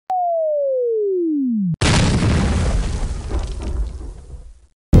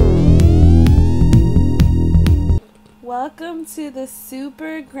welcome to the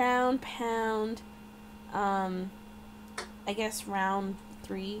Supergroundpound, I guess round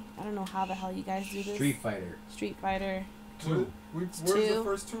 3. I don't know how the hell you guys do this. Street Fighter. Street Fighter. 2. Where's the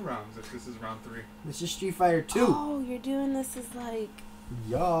first 2 rounds if this is round 3? This is Street Fighter 2. Oh, you're doing this as like...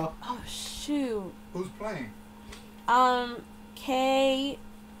 Yeah. Oh, shoot. Who's playing? Kay,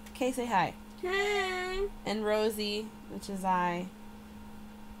 say hi. Hey. And Rosie, which is I.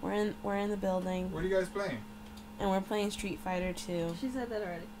 We're in the building. What are you guys playing? And we're playing Street Fighter 2. She said that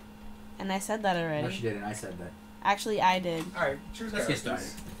already. And I said that already. No, she didn't. I said that. Actually, I did. Alright, choose Let's get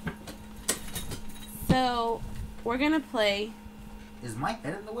characters. started. So, we're gonna play. Is my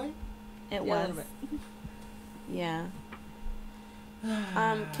head in the way? It Yeah, a was. little Yeah.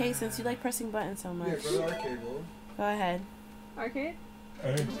 Kay, since you like pressing buttons so much, Yeah, go to arcade mode. go ahead. Arcade?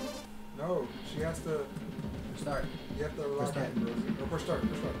 No, she has to... Start. You have to lock start. in, Rosie. No, push start,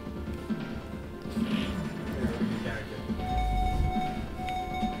 push start.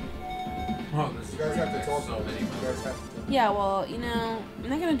 Oh, this You guys have to talk. so many You guys have to talk. Yeah, well, you know, I'm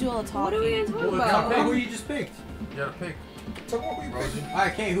not gonna do all the talking. What are we gonna talk Well, about? pick who you just picked. You gotta pick. Tell me what you Rosie. picked.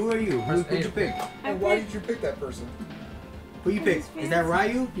 Alright, Kay, who are you? Who'd you pick? And why did you pick that person? Who you picked? Is that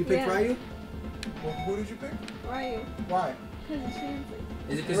Ryu? You picked Yeah. Ryu? Well, who did you pick? Why are you? Why? Because it's fancy.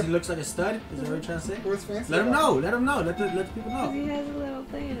 Is it because he looks like a stud? Is that what you're trying to say? What's fancy? Let him about know. Let him know. Let the people Because know. he has a little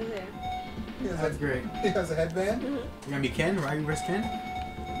thing in his hair. it? He has, That's great. he has a headband? You're gonna be Ken? Ryu versus Ken?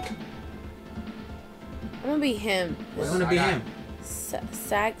 I'm gonna be him. It's gonna be him.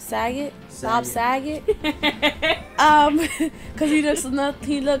 Saget? Bob Saget? Cause he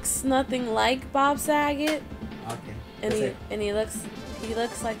looks nothing like Bob Saget, Okay. and That's he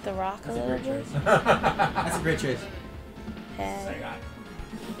looks like The Rock a That's a little great bit. choice. That's a great choice. Hey.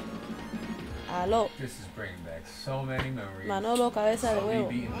 Aló, This is bringing back so many memories. Manolo cabeza de Of me huevo.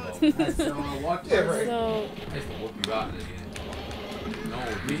 beating those. That's so walk Yeah, right. So I used to whoop you out in the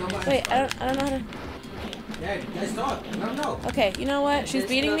game. No, wait, I don't know how to. Yeah, guys talk. Let him know. Okay, you know what? She's There's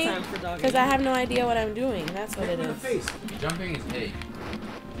beating no me time for dogging. because I have no idea what I'm doing. That's what Hit it him in the is. face. jumping is A.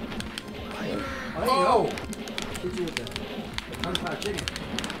 Oh! Hit you with the gunpowder chicken.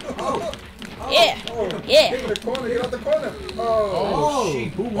 Oh! Yeah, Oh, yeah. get in the corner, get out the corner. Oh. Oh!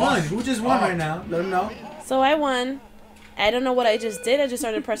 shit. Who won? Who just won right now? Let him know. So I won. I don't know what I just did. I just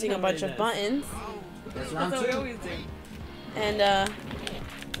started pressing a bunch of buttons, That's round That's what we 2. always do. and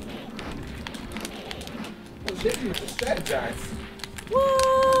Oh, shit, you have to strategize.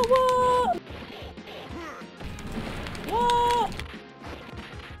 whoa, whoa, whoa.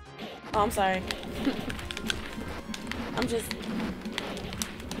 Oh, I'm sorry. I'm just.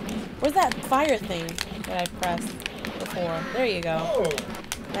 Where's that fire thing that I pressed before? There you go. Oh.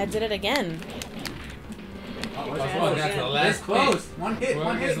 And I did it again. Oh, Yeah, that's yeah. the That's last close. hit. One hit. Well,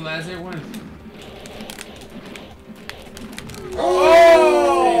 One his hit. last hit wins.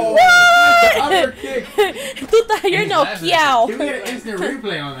 Oh! Upper kick. You're no Can kiao. we get an instant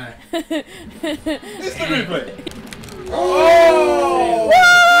replay on that? It's the replay. Oh!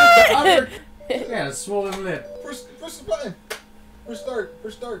 What? Upper. Yeah, a swollen lip. Push the button. Push start.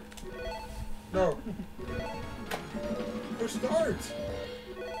 Push start. No. Push start.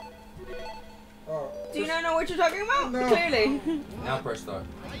 Oh. Do you not know what you're talking about? No. Clearly. Now press start.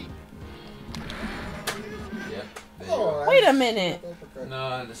 Yep. There you Oh, go. Wait a minute. uppercut.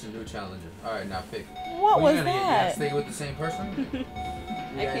 No, this is a new challenger. Alright, now pick. What What was you gonna get? You gotta that? stay with the same person?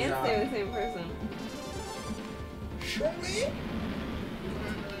 I can't stay with the same person. Show me.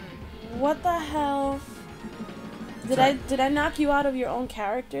 What the hell? Did I knock you out of your own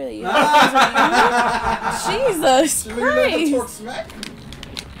character that you Jesus Should we let her talk Christ! smack?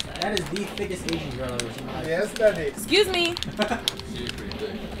 That is the thickest Asian girl I've ever seen. Yes, that is. Excuse me. She's pretty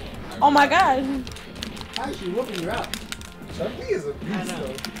big. Oh my God. How is she whooping you out? Chun-Li is a beast, I know.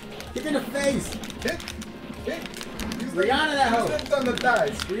 though. Kick in the face. Hit. Use Rihanna that hoe. Use them on the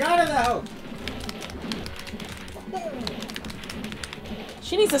thighs. Rihanna that hoe.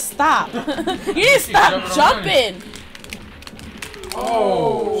 She needs to stop. You need to stop jumping.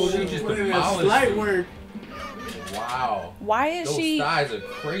 Oh, she she just put in a demolished slight you. word. Wow. Why is Those she? thighs are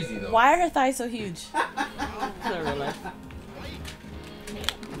crazy though. Why are her thighs so huge? It's not real life.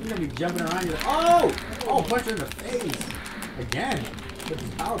 You're gonna be jumping around. You're like, oh! Oh, punch her in the face. Again. With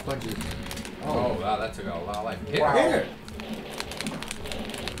these power punches. Oh wow, that took out a lot of life. Hit Wow. her. Hit her.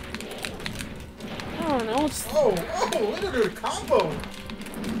 I don't know. Just, Oh, look at her combo.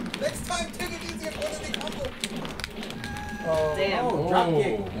 Next time, take it easy and put in the combo. Oh, Damn. Oh, drop Oh,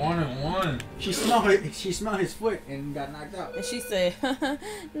 kick. 1-1. She smelled his foot and got knocked out. and she said,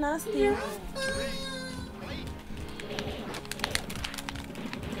 "Nasty."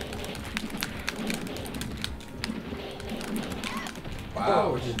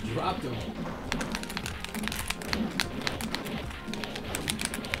 Wow. Oh, just dropped him.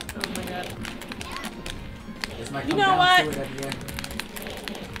 Oh my god. This might You come know down what? to it at the end.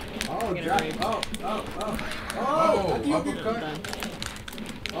 Oh, Get drop. raped. Oh. Oh, uppercut. Done.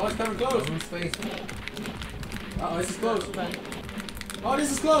 Oh, it's coming close. Whose face? Oh, this is close. Done. Oh,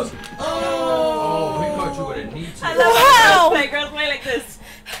 this is close. Oh, he caught you with a knee to I the love Wow. how girls play like this.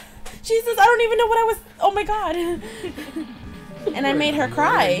 Jesus, I don't even know what I was. Oh my god. And I made her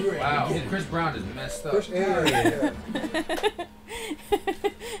cry. Wow, Chris Brown is messed up. Push A. Yeah.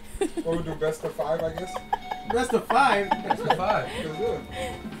 What we do? Best of 5, I guess. Rest of 5. That's the 5. Feels good.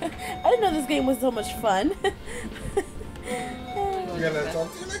 I didn't know this game was so much fun. You gotta let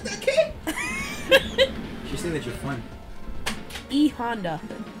talk to you like that, kid. She said that you're fun. E Honda.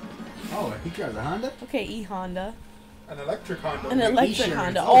 Oh, he drives a Honda? Okay, E Honda. An electric Honda. An electric E-shirt.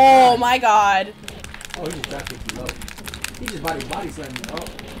 Honda. Oh, Oh God. my god. Oh, he just dropped 50 low. He just body slamming. Oh,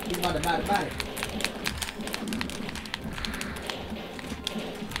 he's about to body.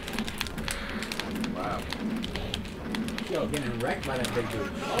 Wow. Yo, getting wrecked by that big dude.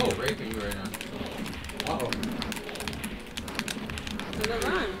 Oh, raping you right now. Uh-oh. So the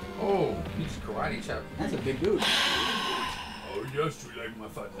run. Oh, he just karate chopped. That's a big dude. Oh, yes, you like my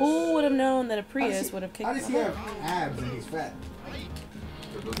fatness. Who would have known that a How Prius does he- would have kicked How does he him? have abs and he's fat?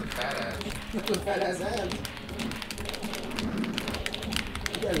 Those are fat ass. Fat ass abs.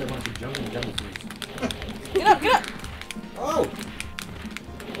 You guys are a bunch of jumping suits. Get up, get up! Oh!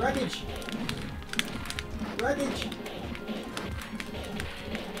 Wreckage! Wreckage!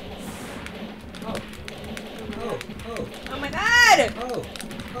 Oh. Oh. Oh. Oh my god! Oh.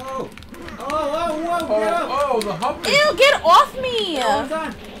 Oh. Oh. Whoa, get up! Oh, the hump. Ew, get off me! Oh, it's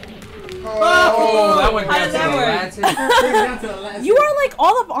on. Oh, that went How down does to that the work? last hit. Down to the last You are like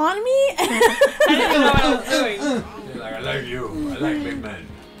all up on me? I didn't even know what I was doing. He's like, I like you. I like big men.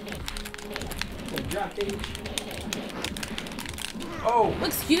 drop stage. Oh.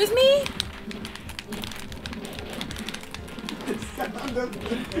 Excuse me?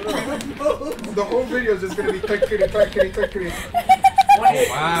 The whole video is just gonna be clickety.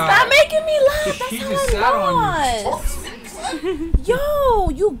 Wow. Stop making me laugh. That's He how just sat on I was. Yo,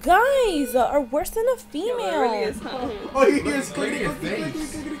 you guys are worse than a Yo, it really is, female. huh? Oh, you hear Look at your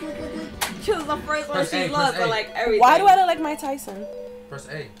face. She was the first one Press she A, press lost, A. but like everything. Why do I look like Mike Tyson? Press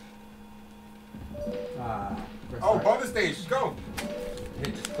A. Oh, bonus stage, go.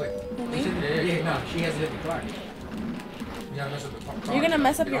 Hit, just click. Me? Yeah, no, she has to hit the car. You gotta mess up the car. You're gonna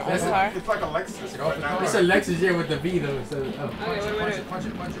mess up Get your off own the car. It's like a Lexus. Get off the car. It's a Lexus, yeah, with the V though. So, Punch it, punch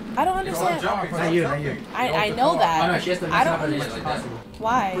it, punch it. I don't Get off the understand. car, Jumping, Not you, not you. I Get off the know car. Oh that. no, she has to I mess don't up as much as understand. possible.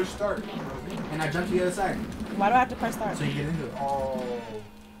 Why? Push start. And I jump to the other side. Why do I have to press start? So you get into it. Oh,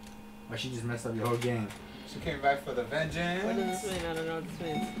 Or she just messed up your whole game. she came back for the What does vengeance. this mean? I don't know what this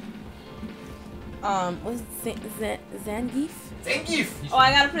means. What's Zangief? Zangief. Oh,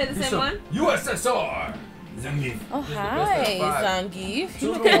 I gotta play the same one? USSR. Zangief. Oh, This is the hi, best of five. Zangief. Two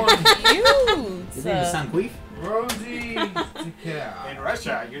You to look one. cute. His name is Sanqueef. Rosie. Yeah. In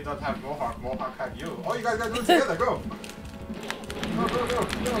Russia, you don't have Mohawk. Mohawk have you. Oh, you guys gotta do it together. Go. Go.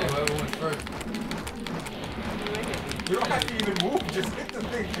 Okay, whoever wins first. You don't have to even move. Just hit the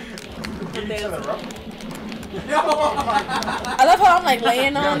thing. Give each other up. I love how I'm like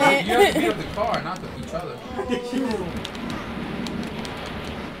laying You on have to beat it. up the car, not each other.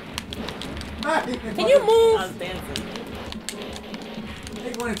 Can you I move? was dancing.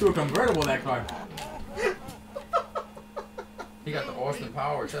 They went into a convertible, that car. He got the Austin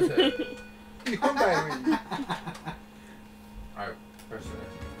Powers. That's it. You come by me. Alright, press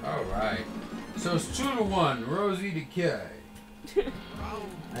it. Alright. So it's 2-1. Rosie to K.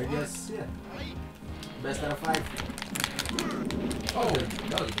 I guess, yeah. Best out of 5. Oh,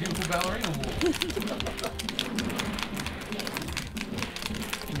 that was a beautiful ballerina move.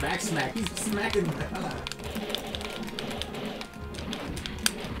 Back smack. He's smacking the hell out.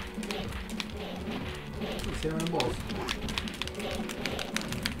 He's hitting the balls.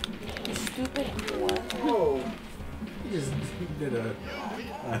 Stupid what? Oh. He just did a...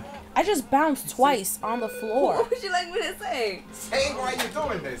 I just bounced twice on the floor. What would you like me to say? Say why you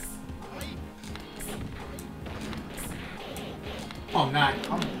doing this. Oh, not.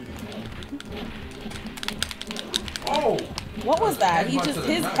 Oh! What was that? He Headbutt just to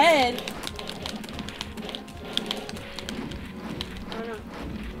the his nuts. head. Oh no.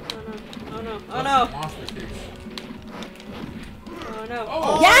 Oh no. Oh That's no. a monster case. Oh no.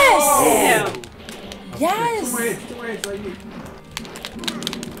 Oh! Yes! Damn. Yes! 2 more hits like you.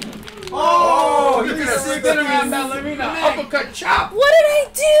 Oh! You He's could have sick spin of around his ballerina. neck. Uppercut chop! What did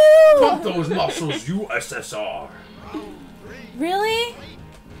I Pump do? those muscles, USSR. Really?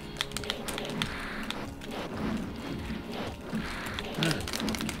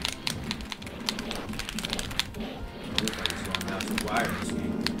 Looks like it's going down to wire this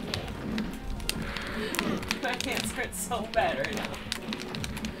game. My hands hurt so bad right now.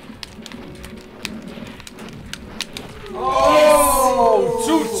 Oh!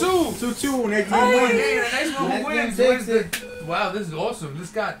 2-2! 2-2. Next Oh, game yeah, wins. the next one Next wins. game Wins takes the- Wow, this is awesome.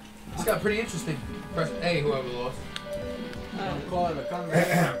 This got pretty interesting. Press A, whoever lost. Call it a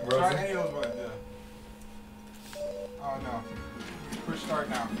comeback. Try Rosie. any of those buttons, yeah. Oh no. Push start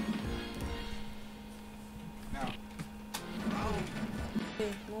now. Now.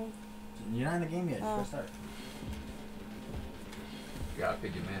 Okay, no. You're not in the game yet. Oh. Press start. You gotta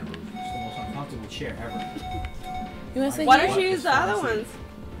pick your man, Rosie. It's the most uncomfortable chair ever. You want to say Why here? don't you use the other ones?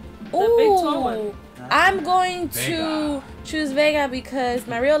 Ooh, big tall one. I'm going to Vega. choose Vega because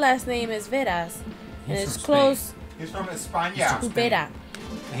my real last name is Veras, and He's it's from close He's from España. to Vera.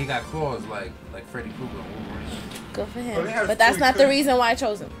 And he got claws like Freddy Krueger and Wolverine. Good for But him. they have But that's two, not the couldn't- reason why I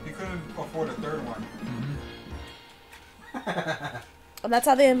chose him. He couldn't afford a third one. And that's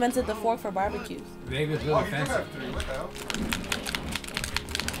how they invented the fork for barbecues. Vega's Oh, really he do fancy. have three. What the hell?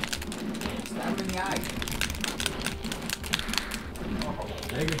 Stab him in the eye. Oh.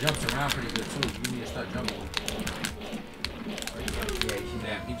 Vega jumps around pretty good too. You need to start jumping.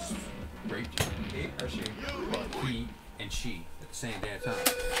 Damn, he just raped you. He or she? He and she at the same damn time.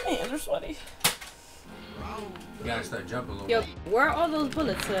 My hands are sweaty. You gotta start jumping a little Yo, bit. where are all those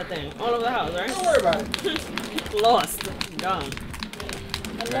bullets to that thing? All over the house, right? Don't worry about it. Lost. Gone.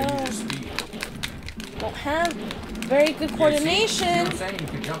 You gotta Hello. use your speed. Don't have very good Yeah, see? You know coordination. what I'm saying? You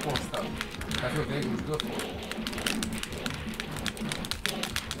can jump on stuff. That's what Vega was good for.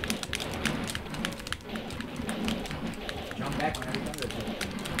 Jump back whenever you come to it.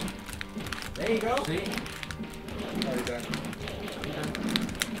 There you go. See? Oh, you're done.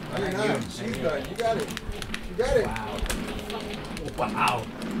 Thank You're you. not. She's done. You got it. You got it. Wow. Wow.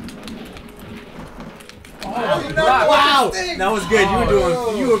 Oh, you Block. know Wow. what this thing- That was good.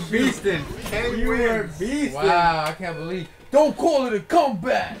 Oh, You were beasting. Kenny You were wins. beasting. Wow, I can't believe. Don't call it a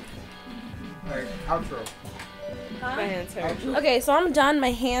comeback. Like, outro. My hands hurt. Outro. Okay, so I'm done.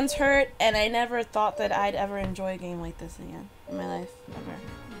 My hands hurt, and I never thought that I'd ever enjoy a game like this again in my life.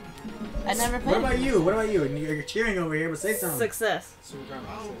 Ever. I never What played. about you? What about you? You're cheering over here, but say something. Success.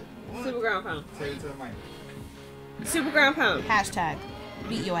 Supergroundpound. Supergroundpound. Say it to the mic. Supergroundpound. Hashtag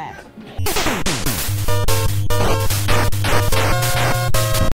beat your ass.